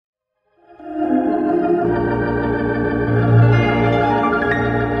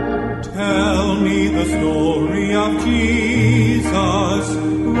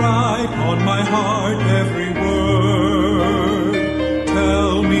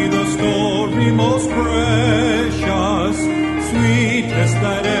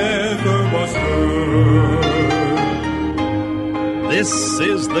This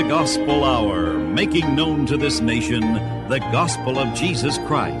is the Gospel Hour, making known to this nation the gospel of Jesus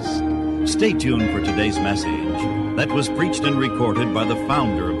Christ. Stay tuned for today's message that was preached and recorded by the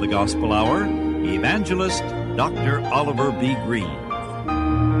founder of the Gospel Hour, Evangelist Dr. Oliver B. Green.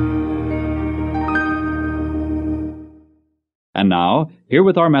 And now, here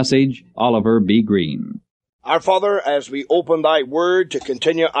with our message, Oliver B. Green. Our Father, as we open Thy Word to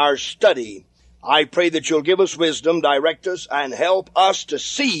continue our study, I pray that You'll give us wisdom, direct us, and help us to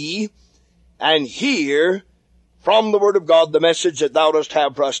see and hear from the Word of God the message that Thou dost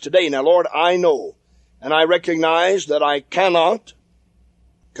have for us today. Now, Lord, I know and I recognize that I cannot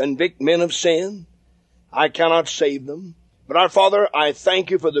convict men of sin. I cannot save them. But our Father, I thank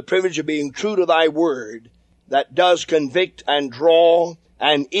You for the privilege of being true to Thy Word that does convict and draw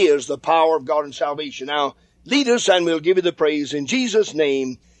and is the power of God in salvation. Now, lead us and we'll give You the praise in Jesus'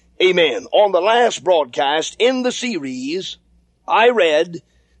 name. Amen. On the last broadcast in the series, I read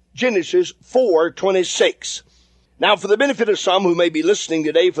Genesis 4:26. Now, for the benefit of some who may be listening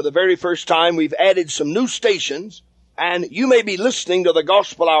today for the very first time, we've added some new stations, and you may be listening to the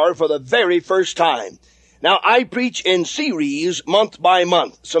Gospel Hour for the very first time. Now, I preach in series month by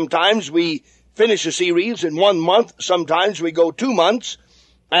month. Sometimes we finish a series in 1 month. Sometimes we go 2 months.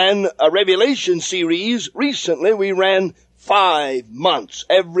 And a Revelation series, recently we ran 5 months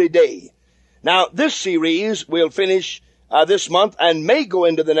every day. Now, this series will finish this month and may go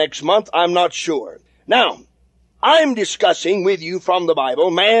into the next month. I'm not sure. Now, I'm discussing with you from the Bible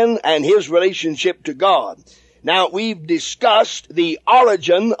man and his relationship to God. Now, we've discussed the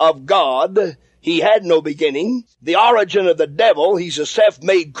origin of God. He had no beginning. The origin of the devil. He's a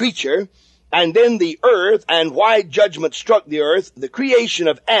self-made creature. And then the earth and why judgment struck the earth, the creation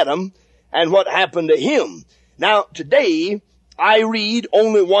of Adam, and what happened to him. Now, today, I read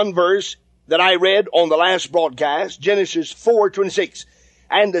only one verse that I read on the last broadcast, Genesis 4:26.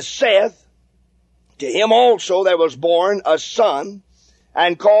 And to Seth, to him also there was born a son,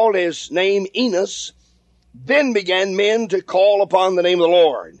 and called his name Enos. Then began men to call upon the name of the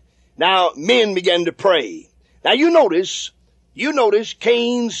Lord. Now, men began to pray. Now, you notice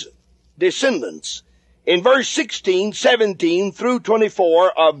Cain's descendants. In verse 16, 17 through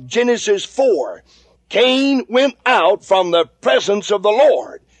 24 of Genesis 4, Cain went out from the presence of the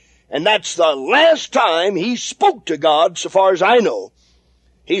Lord. And that's the last time he spoke to God, so far as I know.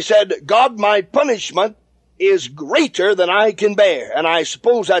 He said, God, my punishment is greater than I can bear. And I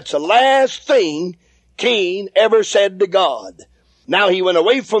suppose that's the last thing Cain ever said to God. Now he went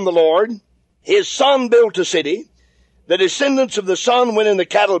away from the Lord. His son built a city. The descendants of the son went in the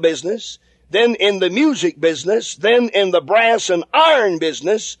cattle business, then in the music business, then in the brass and iron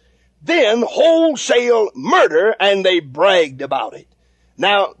business, then wholesale murder, and they bragged about it.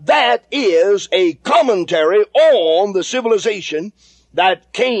 Now, that is a commentary on the civilization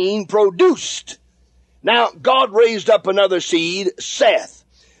that Cain produced. Now, God raised up another seed, Seth.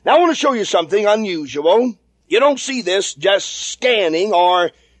 Now, I want to show you something unusual. You don't see this just scanning or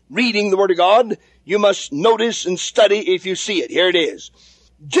reading the Word of God. You must notice and study if you see it. Here it is.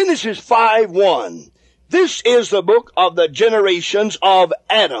 Genesis 5:1. This is the book of the generations of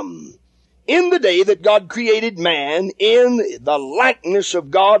Adam. In the day that God created man, in the likeness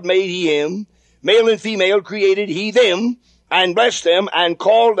of God made he him. Male and female created he them, and blessed them, and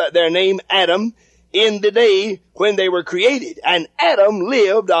called their name Adam, in the day when they were created. And Adam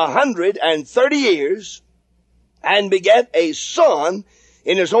lived 130 years, and begat a son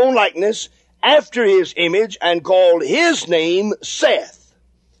in his own likeness, after his image, and called his name Seth.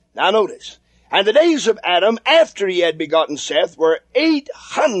 Now notice, and the days of Adam after he had begotten Seth were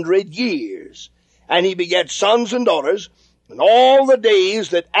 800 years. And he begat sons and daughters, and all the days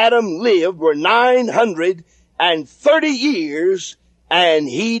that Adam lived were 930 years, and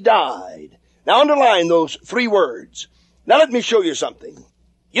he died. Now underline those 3 words. Now let me show you something.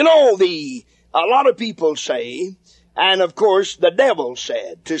 You know, a lot of people say, and of course the devil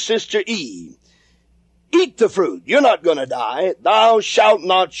said to Sister Eve, eat the fruit. You're not going to die. Thou shalt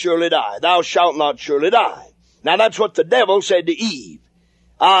not surely die. Thou shalt not surely die. Now that's what the devil said to Eve.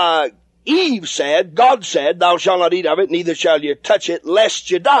 Eve said, God said, thou shalt not eat of it, neither shall you touch it,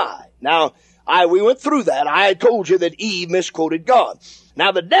 lest you die. Now, we went through that. I told you that Eve misquoted God.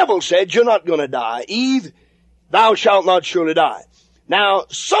 Now the devil said, you're not going to die. Eve, thou shalt not surely die. Now,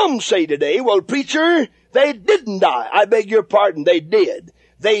 some say today, well, preacher, they didn't die. I beg your pardon, they did.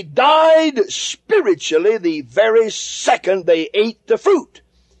 They died spiritually the very second they ate the fruit.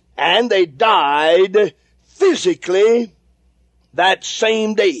 And they died physically that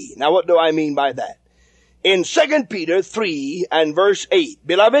same day. Now, what do I mean by that? In 2 Peter 3 and verse 8,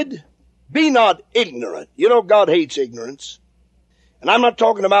 Beloved, be not ignorant. You know, God hates ignorance. And I'm not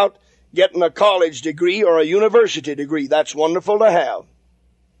talking about getting a college degree or a university degree. That's wonderful to have.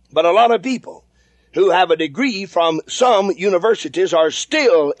 But a lot of people who have a degree from some universities are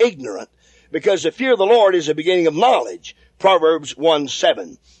still ignorant, because the fear of the Lord is the beginning of knowledge. Proverbs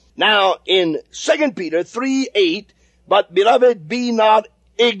 1:7. Now, in 2 Peter 3:8, but beloved, be not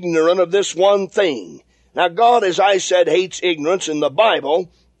ignorant of this one thing. Now, God, as I said, hates ignorance, and the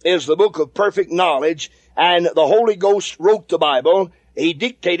Bible is the book of perfect knowledge, and the Holy Ghost wrote the Bible. He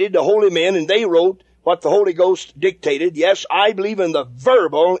dictated to holy men, and they wrote what the Holy Ghost dictated. Yes, I believe in the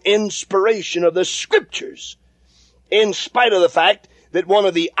verbal inspiration of the Scriptures, in spite of the fact that one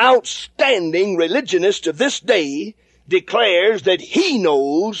of the outstanding religionists of this day declares that he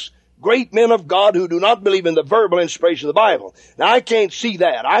knows great men of God who do not believe in the verbal inspiration of the Bible. Now, I can't see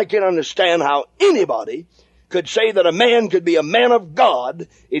that. I can't understand how anybody could say that a man could be a man of God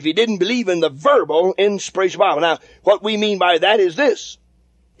if he didn't believe in the verbal inspiration of the Bible. Now, what we mean by that is this.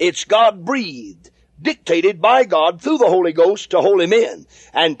 It's God-breathed, dictated by God through the Holy Ghost to holy men.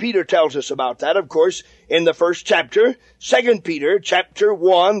 And Peter tells us about that, of course, in the first chapter, 2 Peter chapter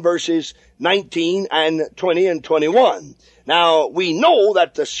 1, verses 19 and 20 and 21. Now, we know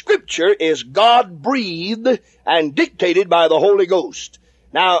that the Scripture is God-breathed and dictated by the Holy Ghost.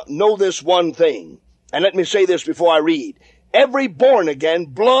 Now, know this one thing, and let me say this before I read. Every born-again,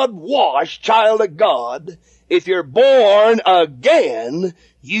 blood-washed child of God, if you're born again,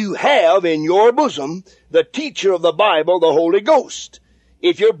 you have in your bosom the teacher of the Bible, the Holy Ghost.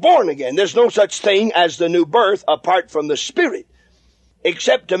 If you're born again, there's no such thing as the new birth apart from the Spirit.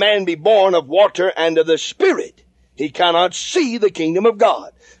 Except a man be born of water and of the Spirit, he cannot see the kingdom of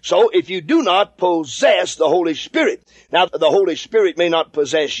God. So if you do not possess the Holy Spirit, now the Holy Spirit may not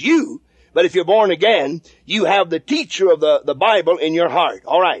possess you, but if you're born again, you have the teacher of the Bible in your heart.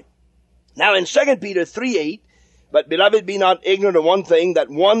 All right. Now in 2 Peter 3:8, but beloved, be not ignorant of one thing, that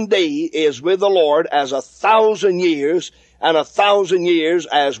one day is with the Lord as 1,000 years, and 1,000 years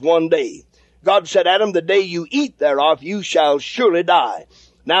as one day. God said, Adam, the day you eat thereof, you shall surely die.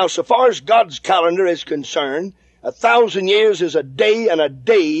 Now, so far as God's calendar is concerned, 1,000 years is a day, and a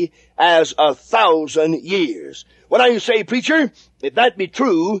day as 1,000 years. Well, now you say, preacher, if that be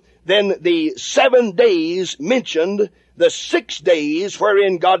true, then the 7 days mentioned, the 6 days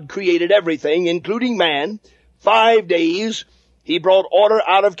wherein God created everything, including man, 5 days, He brought order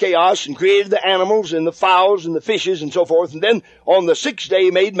out of chaos and created the animals and the fowls and the fishes and so forth. And then on the 6th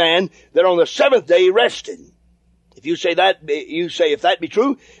day made man, then on the 7th day rested. If you say that, you say if that be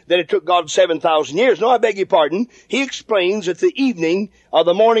true, then it took God 7,000 years. No, I beg your pardon. He explains that the evening,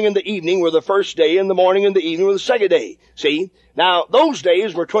 the morning and the evening were the first day, and the morning and the evening were the second day. See? Now, those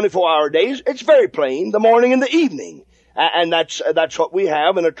days were 24-hour days. It's very plain, the morning and the evening. And that's what we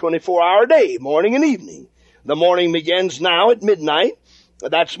have in a 24-hour day, morning and evening. The morning begins now at midnight.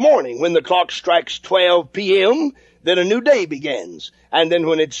 That's morning. When the clock strikes 12 p.m., then a new day begins. And then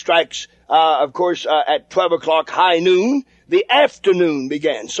when it strikes, at 12 o'clock high noon, the afternoon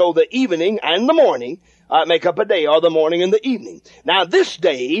begins. So the evening and the morning make up a day, or the morning and the evening. Now this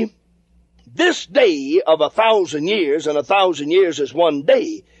day of 1,000 years, and 1,000 years is one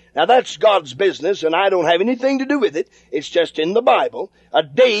day. Now that's God's business, and I don't have anything to do with it. It's just in the Bible. A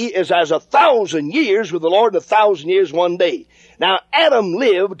day is as 1,000 years with the Lord, 1,000 years one day. Now Adam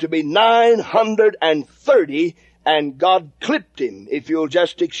lived to be 930, and God clipped him, if you'll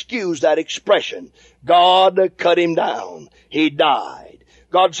just excuse that expression. God cut him down. He died.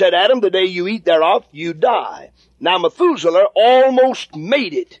 God said, Adam, the day you eat thereof, you die. Now Methuselah almost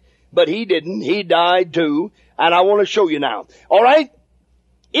made it, but he didn't. He died too, and I want to show you now. All right?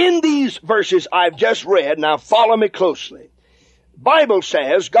 In these verses I've just read, now follow me closely. Bible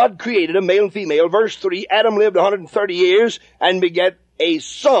says God created a male and female. Verse 3, Adam lived 130 years and begat a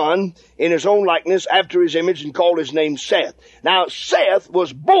son in his own likeness after his image, and called his name Seth. Now Seth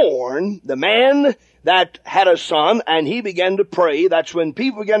was born, the man that had a son, and he began to pray. That's when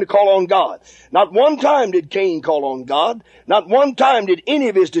people began to call on God. Not one time did Cain call on God. Not one time did any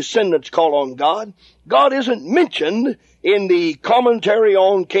of his descendants call on God. God isn't mentioned in the commentary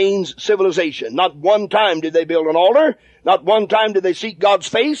on Cain's civilization. Not one time did they build an altar. Not one time did they seek God's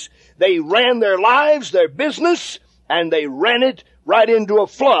face. They ran their lives, their business, and they ran it right into a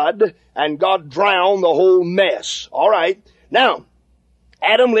flood, and God drowned the whole mess. All right. Now,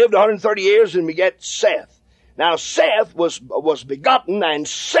 Adam lived 130 years and begat Seth. Now, Seth was begotten, and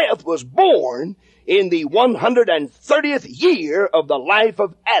Seth was born in the 130th year of the life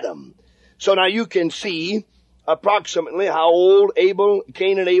of Adam. So now you can see approximately how old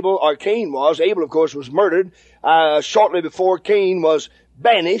Cain was. Abel, of course, was murdered shortly before Cain was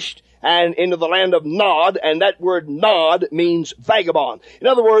banished, and into the land of Nod, and that word Nod means vagabond. In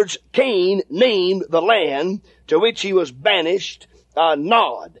other words, Cain named the land to which he was banished,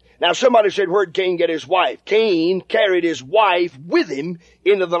 Nod. Now somebody said, where'd Cain get his wife? Cain carried his wife with him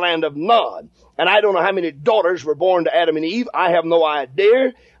into the land of Nod. And I don't know how many daughters were born to Adam and Eve. I have no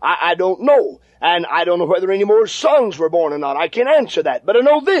idea. I don't know. And I don't know whether any more sons were born or not. I can't answer that. But I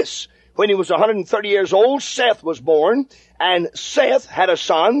know this. When he was 130 years old, Seth was born. And Seth had a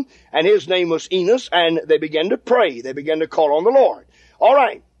son, and his name was Enos, and they began to pray. They began to call on the Lord. All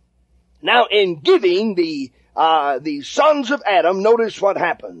right. Now, in giving the sons of Adam, notice what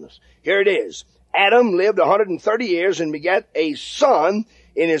happens. Here it is. Adam lived 130 years and begat a son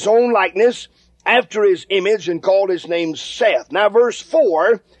in his own likeness, after his image, and called his name Seth. Now verse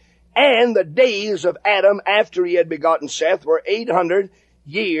 4, and the days of Adam after he had begotten Seth were 800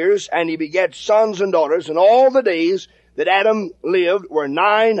 years, and he begat sons and daughters, and all the days that Adam lived were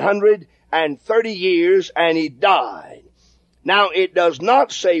 930 years, and he died. Now it does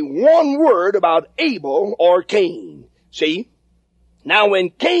not say one word about Abel or Cain. See? Now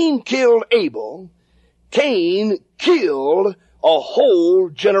when Cain killed Abel, Cain killed a whole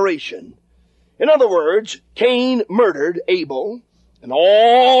generation. In other words, Cain murdered Abel and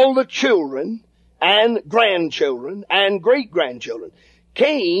all the children and grandchildren and great-grandchildren.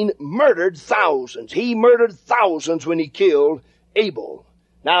 Cain murdered thousands. He murdered thousands when he killed Abel.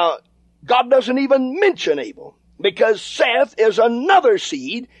 Now, God doesn't even mention Abel because Seth is another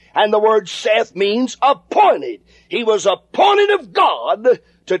seed, and the word Seth means appointed. He was appointed of God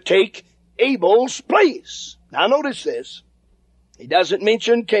to take Abel's place. Now notice this. He doesn't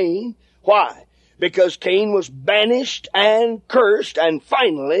mention Cain. Why? Because Cain was banished and cursed, and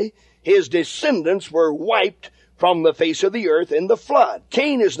finally his descendants were wiped from the face of the earth in the flood.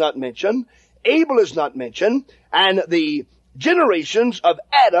 Cain is not mentioned, Abel is not mentioned, and the generations of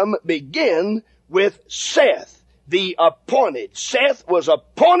Adam begin with Seth, the appointed. Seth was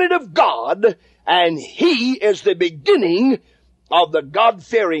appointed of God, and he is the beginning of the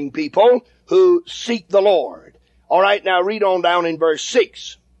God-fearing people who seek the Lord. All right, now read on down in verse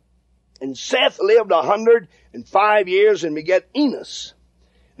 6. And Seth lived 105 years and begat Enos.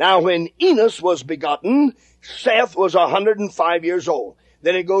 Now when Enos was begotten, Seth was 105 years old.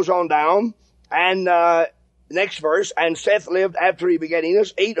 Then it goes on down, and next verse, and Seth lived after he begat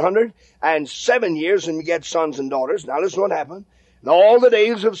Enos 807 years and begat sons and daughters. Now listen what happened. And all the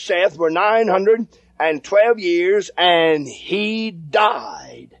days of Seth were 912 years, and he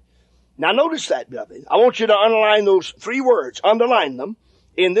died. Now notice that, beloved. I want you to underline those three words. Underline them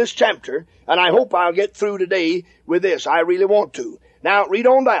in this chapter, and I hope I'll get through today with this. I really want to. Now, read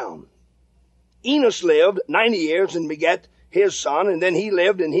on down. Enos lived 90 years and begat his son, and then he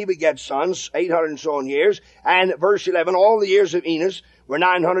lived and he begat sons, 800 and so on years. And verse 11, all the years of Enos were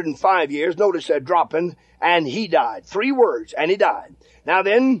 905 years. Notice that dropping, and he died. Three words, and he died. Now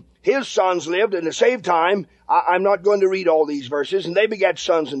then, his sons lived, and to save time, I'm not going to read all these verses, and they begat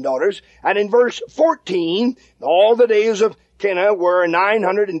sons and daughters. And in verse 14, all the days of Kenah were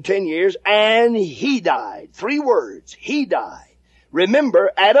 910 years, and he died. Three words, he died. Remember,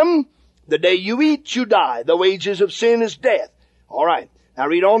 Adam, the day you eat, you die. The wages of sin is death. All right, now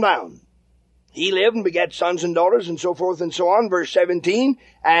read on down. He lived and begat sons and daughters, and so forth and so on. Verse 17,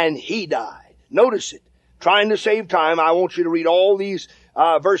 and he died. Notice it. Trying to save time, I want you to read all these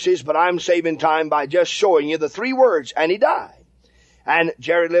verses, but I'm saving time by just showing you the three words, and he died. And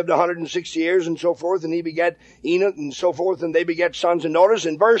Jared lived 160 years and so forth, and he begat Enoch and so forth, and they begat sons and daughters.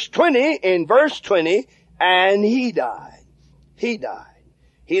 In verse 20, and he died. He died.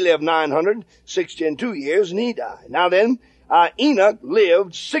 He lived 962 years, and he died. Now then, Enoch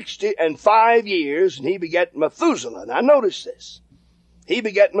lived 65 years, and he begat Methuselah. Now notice this. He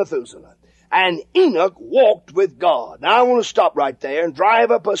begat Methuselah. And Enoch walked with God. Now I want to stop right there and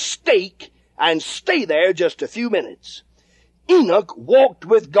drive up a stake and stay there just a few minutes. Enoch walked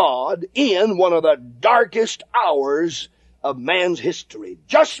with God in one of the darkest hours of man's history.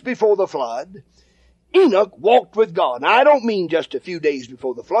 Just before the flood, Enoch walked with God. Now, I don't mean just a few days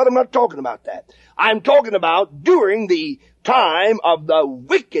before the flood. I'm not talking about that. I'm talking about during the time of the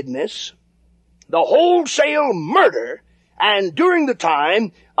wickedness, the wholesale murder, and during the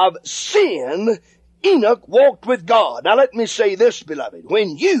time of sin, Enoch walked with God. Now, let me say this, beloved.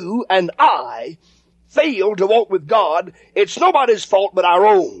 When you and I fail to walk with God, it's nobody's fault but our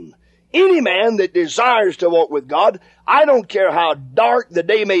own. Any man that desires to walk with God, I don't care how dark the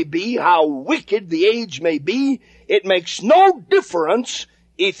day may be, how wicked the age may be, it makes no difference.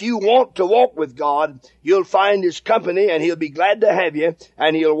 If you want to walk with God, you'll find His company, and He'll be glad to have you,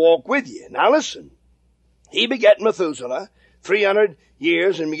 and He'll walk with you. Now listen, he begat Methuselah 300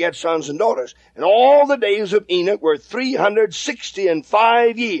 years and begat sons and daughters. And all the days of Enoch were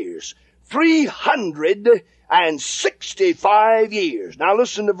 365 years. 365 years. Now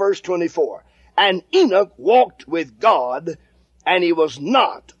listen to verse 24. And Enoch walked with God, and he was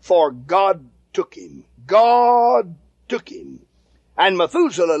not, for God took him. God took him. And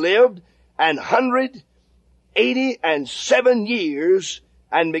Methuselah lived 187 years,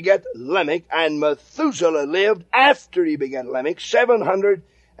 and begat Lamech. And Methuselah lived, after he begat Lamech,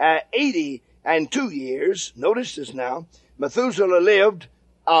 782 years. Notice this now. Methuselah lived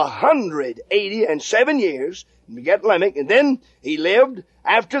 187 years, and begat Lamech. And then he lived,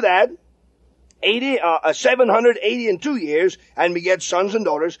 after that, 782 years, and begat sons and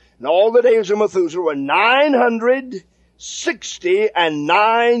daughters. And all the days of Methuselah were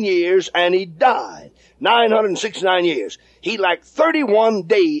 969 years, and he died. 969 years. He lacked 31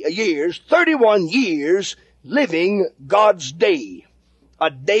 years living God's day. A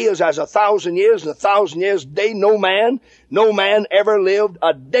day is as 1,000 years, and 1,000 years day. No man ever lived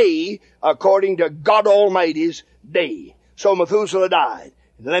a day according to God Almighty's day. So Methuselah died.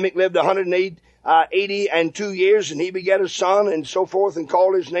 Lamech lived 182 years, and he begat a son, and so forth, and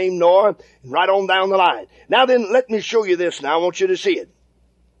called his name Noah, and right on down the line. Now then, let me show you this now. I want you to see it.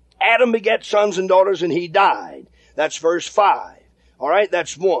 Adam begat sons and daughters, and he died. That's verse 5. All right,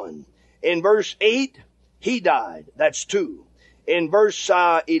 that's 1. In verse 8, he died. That's 2. In verse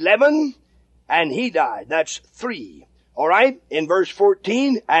 11, and he died. That's 3. All right, in verse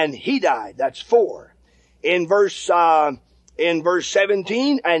 14, and he died. That's 4. In verse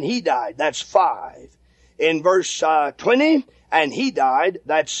 17, and he died. That's 5. In verse 20, and he died.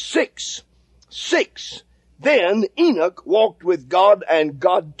 That's 6. 6. Then Enoch walked with God, and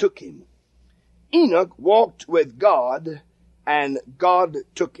God took him. Enoch walked with God, and God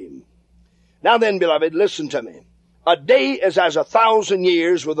took him. Now then, beloved, listen to me. A day is as 1,000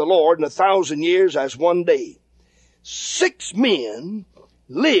 years with the Lord, and 1,000 years as one day. 6 men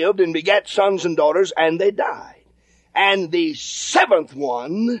lived and begat sons and daughters, and they died. And the 7th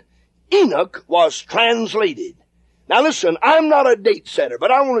one, Enoch, was translated. Now listen, I'm not a date setter, but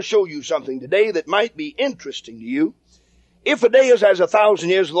I want to show you something today that might be interesting to you. If a day is as 1,000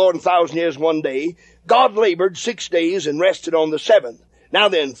 years, the Lord, and 1,000 years one day, God labored 6 days and rested on the 7th. Now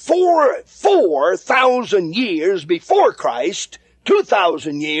then, 4,000 years before Christ,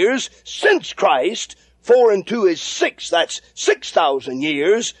 2,000 years since Christ, 4 and 2 is 6. That's 6,000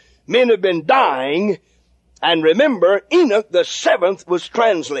 years. Men have been dying. And remember, Enoch, the 7th, was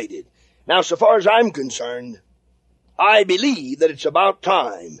translated. Now, so far as I'm concerned, I believe that it's about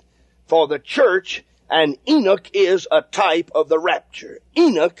time for the church, and Enoch is a type of the rapture.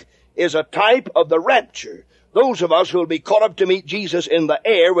 Enoch is a type of the rapture. Those of us who will be caught up to meet Jesus in the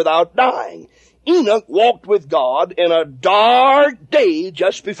air without dying. Enoch walked with God in a dark day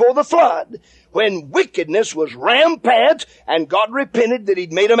just before the flood, when wickedness was rampant and God repented that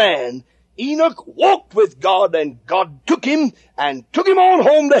he'd made a man. Enoch walked with God, and God took him on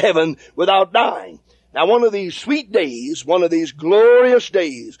home to heaven without dying. Now, one of these sweet days, one of these glorious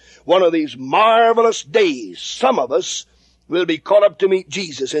days, one of these marvelous days, some of us will be caught up to meet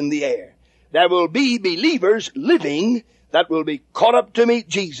Jesus in the air. There will be believers living that will be caught up to meet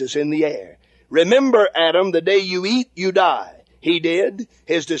Jesus in the air. Remember, Adam, the day you eat, you die. He did.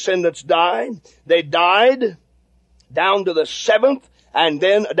 His descendants died. They died down to the 7th, and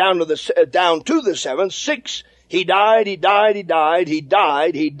then down to the 7th. 6. He died.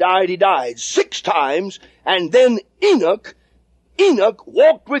 6 times. And then Enoch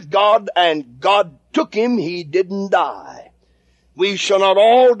walked with God, and God took him. He didn't die. We shall not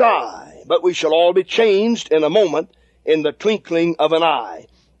all die, but we shall all be changed in a moment, in the twinkling of an eye.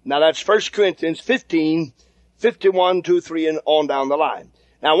 Now that's 1 Corinthians 15, 51, 2, 3, and on down the line.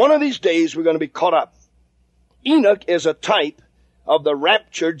 Now one of these days we're going to be caught up. Enoch is a type of the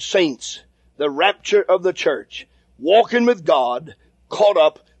raptured saints, the rapture of the church, walking with God, caught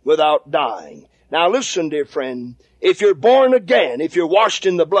up without dying. Now listen, dear friend, if you're born again, if you're washed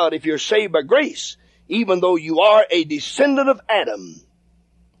in the blood, if you're saved by grace, even though you are a descendant of Adam,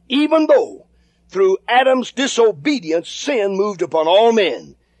 even though through Adam's disobedience sin moved upon all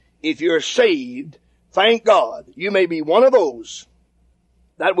men, if you're saved, thank God, you may be one of those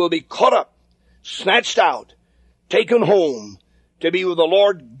that will be caught up, snatched out, taken home to be with the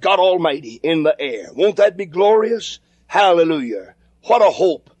Lord God Almighty in the air. Won't that be glorious? Hallelujah. What a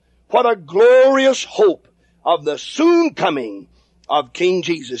hope. What a glorious hope of the soon coming of King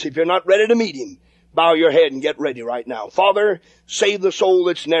Jesus. If you're not ready to meet him, bow your head and get ready right now. Father, save the soul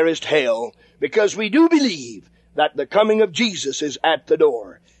that's nearest hell, because we do believe that the coming of Jesus is at the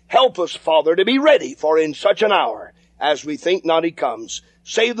door. Help us, Father, to be ready for in such an hour as we think not he comes.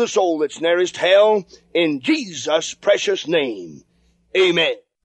 Save the soul that's nearest hell, in Jesus' precious name. Amen.